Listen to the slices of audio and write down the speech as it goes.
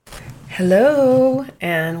Hello,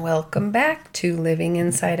 and welcome back to Living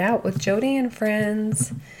Inside Out with Jody and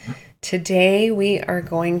friends. Today we are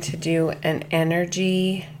going to do an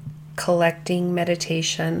energy collecting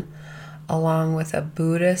meditation along with a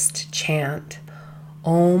Buddhist chant,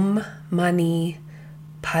 Om Mani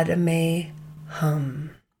Padme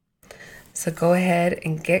Hum. So go ahead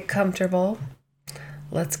and get comfortable.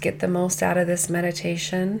 Let's get the most out of this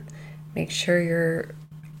meditation. Make sure your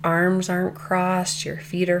arms aren't crossed, your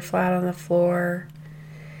feet are flat on the floor,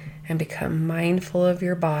 and become mindful of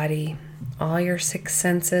your body, all your six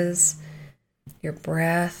senses, your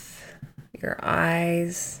breath, your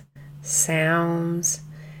eyes, sounds,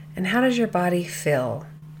 and how does your body feel?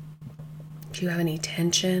 Do you have any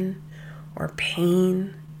tension or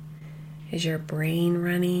pain? Is your brain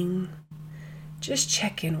running? Just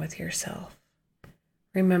check in with yourself.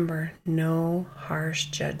 Remember, no harsh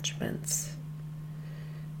judgments.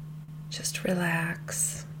 Just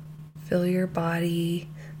relax. Feel your body,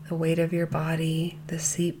 the weight of your body, the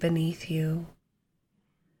seat beneath you.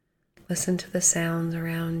 Listen to the sounds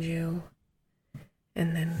around you.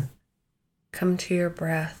 And then come to your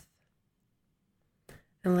breath.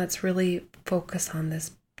 And let's really focus on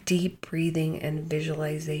this deep breathing and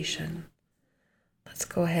visualization. Let's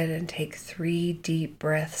go ahead and take 3 deep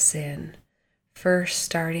breaths in. First,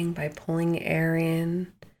 starting by pulling air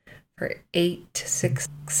in for 8 to 6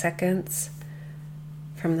 seconds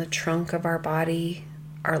from the trunk of our body,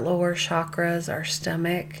 our lower chakras, our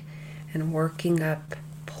stomach, and working up,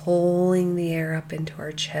 pulling the air up into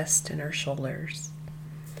our chest and our shoulders.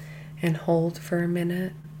 And hold for a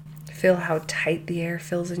minute. Feel how tight the air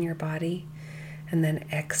feels in your body. And then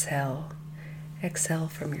exhale. Exhale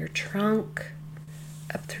from your trunk,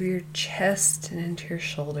 up through your chest and into your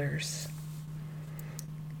shoulders.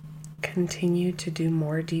 Continue to do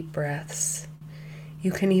more deep breaths.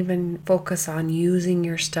 You can even focus on using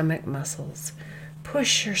your stomach muscles.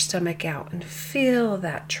 Push your stomach out and feel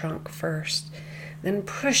that trunk first. Then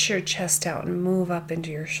push your chest out and move up into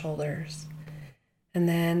your shoulders. And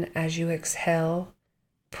then as you exhale,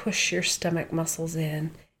 push your stomach muscles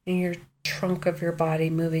in and your trunk of your body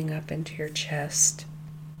moving up into your chest.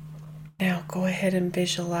 Now go ahead and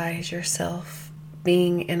visualize yourself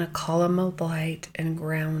being in a column of light and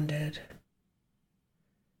grounded.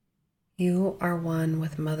 You are one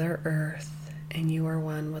with Mother Earth and you are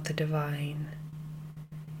one with the divine.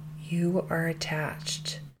 You are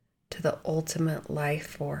attached to the ultimate life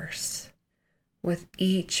force. With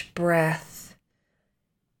each breath,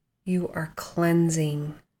 you are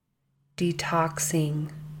cleansing,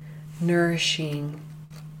 detoxing, nourishing,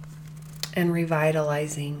 and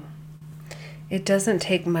revitalizing. It doesn't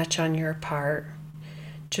take much on your part.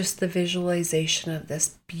 Just the visualization of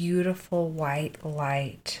this beautiful white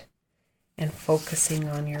light and focusing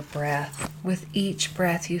on your breath. With each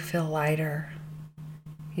breath, you feel lighter.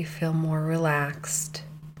 You feel more relaxed,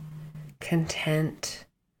 content,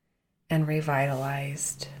 and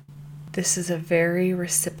revitalized. This is a very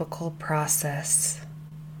reciprocal process.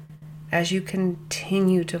 As you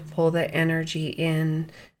continue to pull the energy in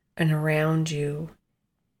and around you,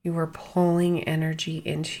 you are pulling energy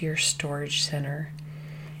into your storage center.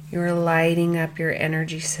 You're lighting up your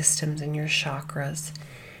energy systems and your chakras.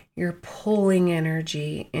 You're pulling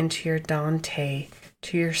energy into your Dante,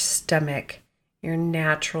 to your stomach, your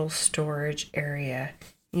natural storage area.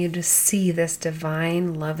 You just see this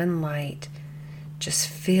divine love and light just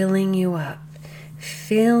filling you up,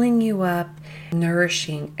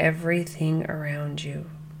 nourishing everything around you.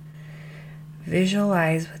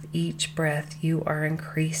 Visualize with each breath you are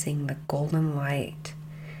increasing the golden light.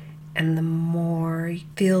 And the more it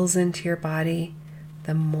feels into your body,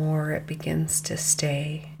 the more it begins to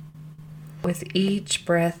stay. With each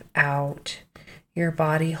breath out, your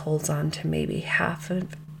body holds on to maybe half an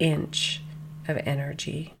inch of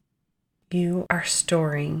energy. You are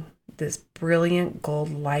storing this brilliant gold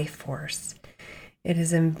life force. It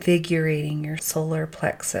is invigorating your solar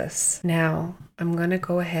plexus. Now, I'm going to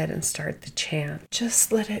go ahead and start the chant.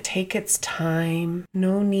 Just let it take its time.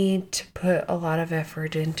 No need to put a lot of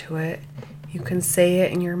effort into it. You can say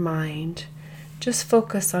it in your mind. Just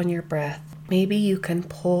focus on your breath. Maybe you can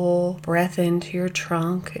pull breath into your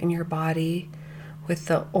trunk and your body with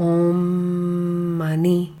the Om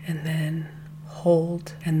Mani, and then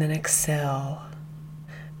hold and then exhale.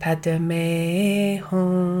 Padme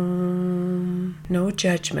Hum. No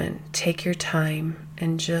judgment. Take your time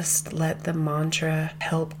and just let the mantra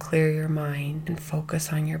help clear your mind and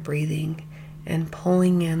focus on your breathing and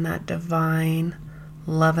pulling in that divine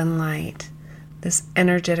love and light, this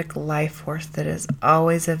energetic life force that is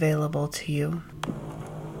always available to you.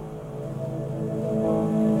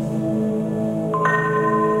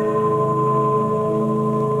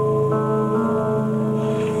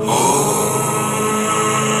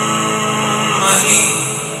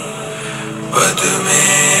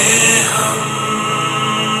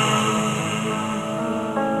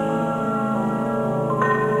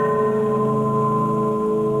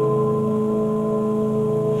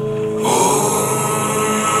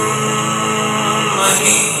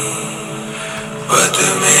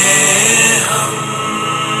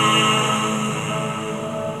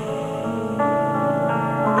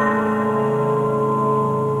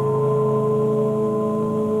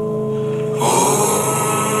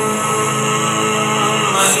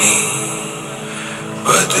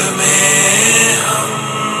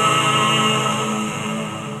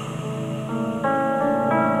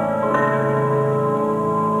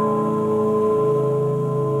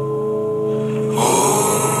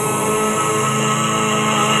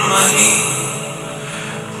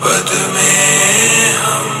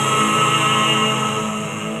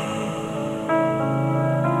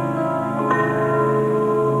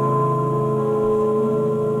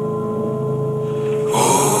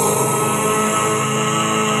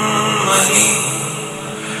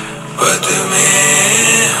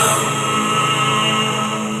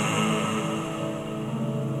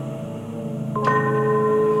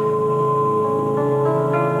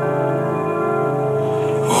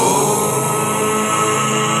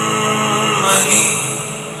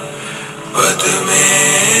 पद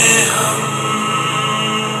में हम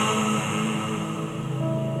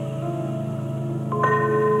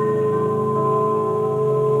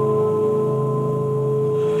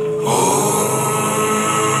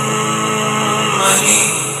money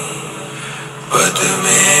पद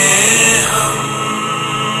में हम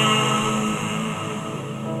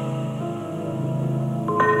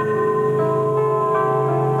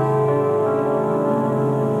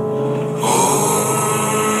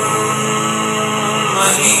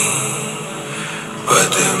money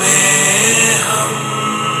पद में हम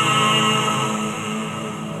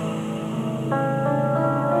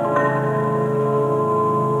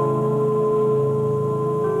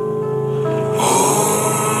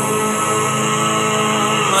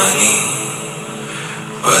money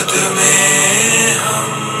पद में हम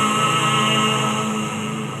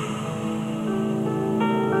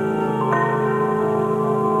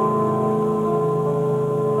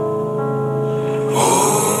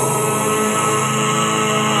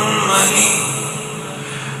मनी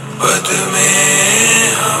पद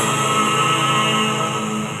में हम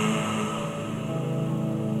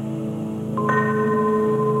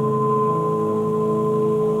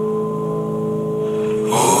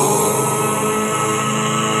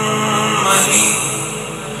मनी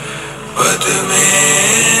पद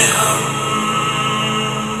में हम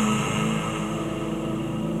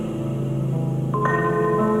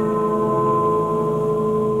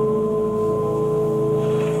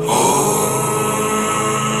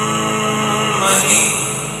मनी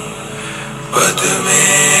पद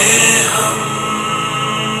में हम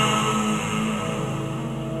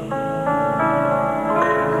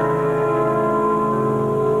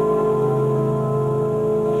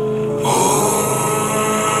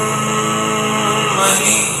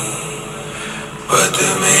मनी पद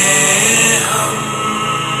में हम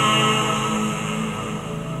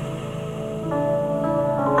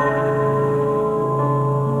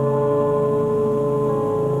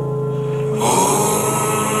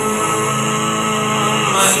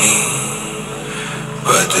मनी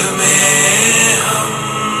पद में हम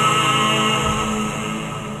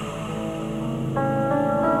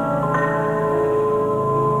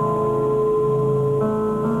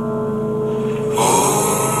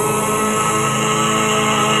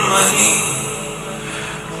मनी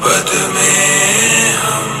पद में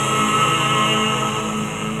हम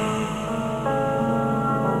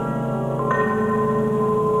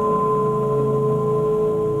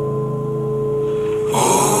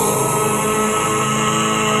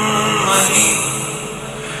मनी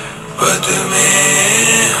पद में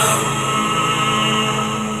हम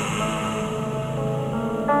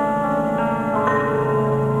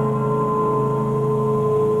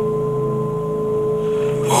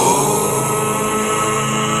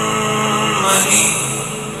मनी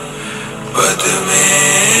पद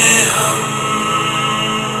में हम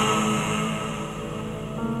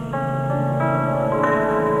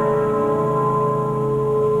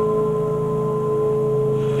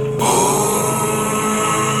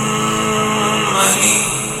मनी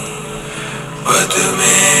पद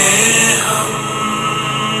में हम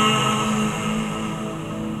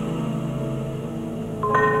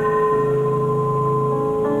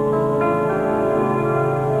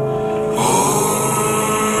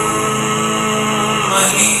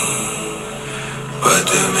मनी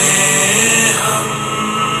पद में हम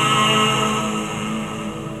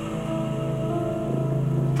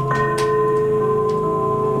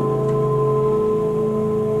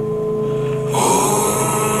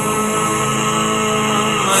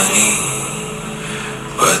money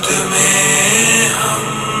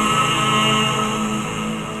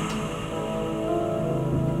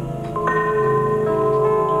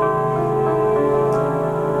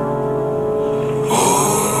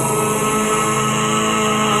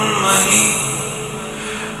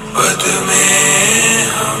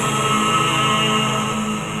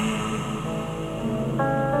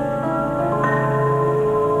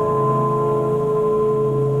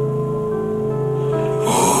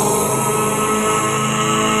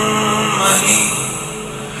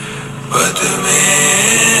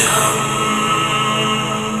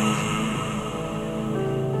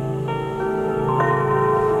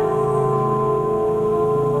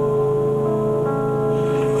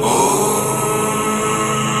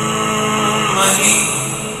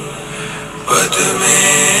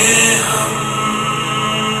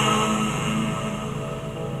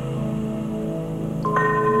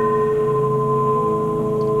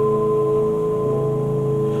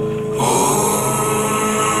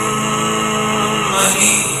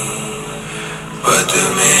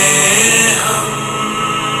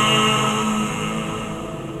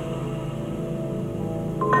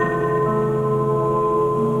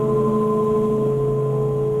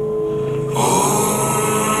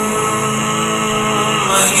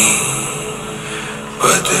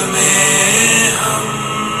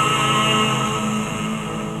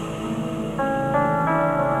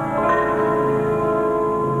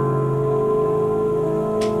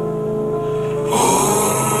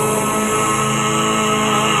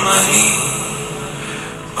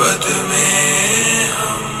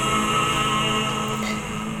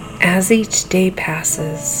As each day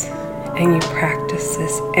passes and you practice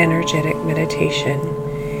this energetic meditation,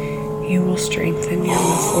 you will strengthen your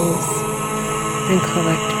muscles and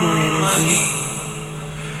collect more energy.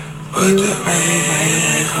 You are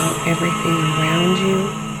revitalizing everything around you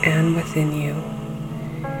and within you.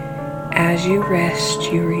 As you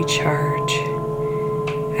rest, you recharge.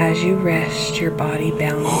 As you rest, your body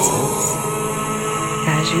balances.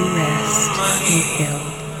 As you rest, you heal.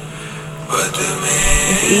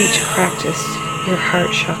 With each practice, your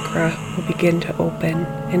heart chakra will begin to open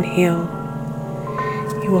and heal.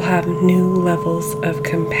 You will have new levels of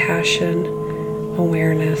compassion,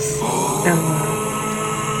 awareness, and love.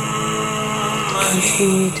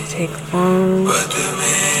 Continue to take long,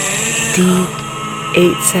 deep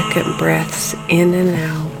 8-second breaths in and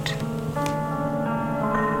out.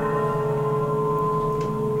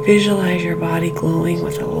 Visualize your body glowing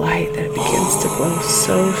with a light that begins to glow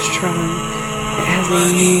so strong it has a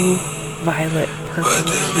new violet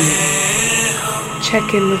purple hue.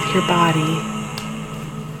 Check in with your body.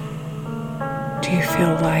 Do you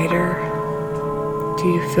feel lighter? Do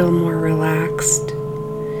you feel more relaxed?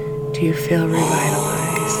 Do you feel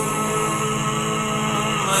revitalized?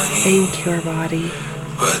 Thank your body.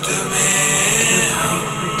 Thank your body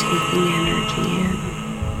for taking energy in.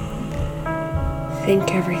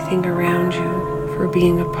 Thank everything around you for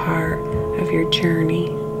being a part of your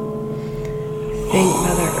journey. Thank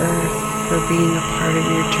Mother Earth for being a part of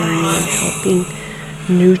your journey and helping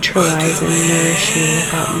neutralize and nourish you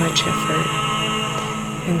without much effort.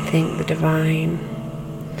 And thank the Divine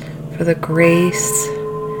for the grace,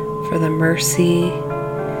 for the mercy,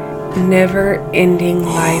 never-ending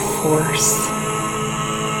life force,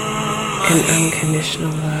 and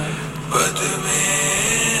unconditional love.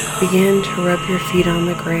 Begin to rub your feet on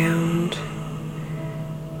the ground.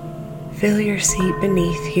 Feel your seat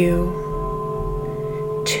beneath you.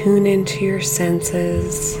 Tune into your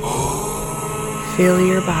senses. Feel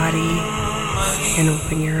your body and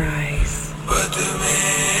open your eyes.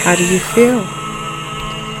 How do you feel?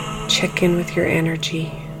 Check in with your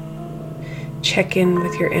energy. Check in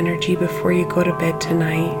with your energy before you go to bed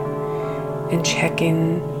tonight, and check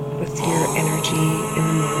in with your energy in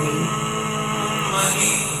the morning.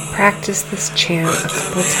 Practice this chant a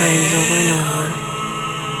couple times over and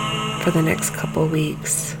over for the next couple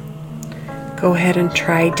weeks. Go ahead and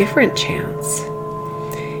try different chants.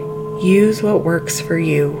 Use what works for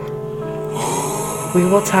you. We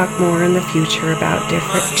will talk more in the future about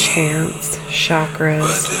different chants,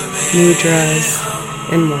 chakras, mudras,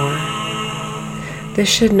 and more. This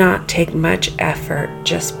should not take much effort,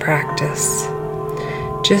 just practice.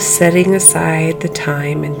 Just setting aside the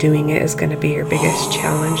time and doing it is going to be your biggest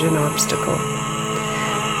challenge and obstacle.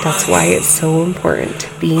 That's why it's so important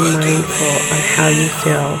to be mindful on how you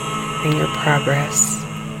feel and your progress.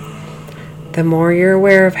 The more you're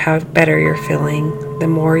aware of how better you're feeling, the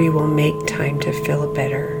more you will make time to feel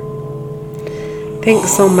better.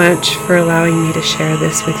 Thanks so much for allowing me to share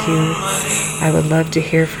this with you. I would love to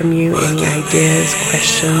hear from you, any ideas,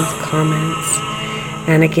 questions, comments.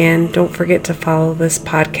 And again, don't forget to follow this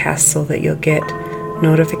podcast so that you'll get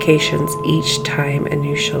notifications each time a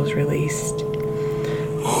new show is released.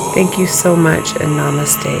 Thank you so much, and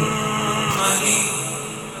namaste.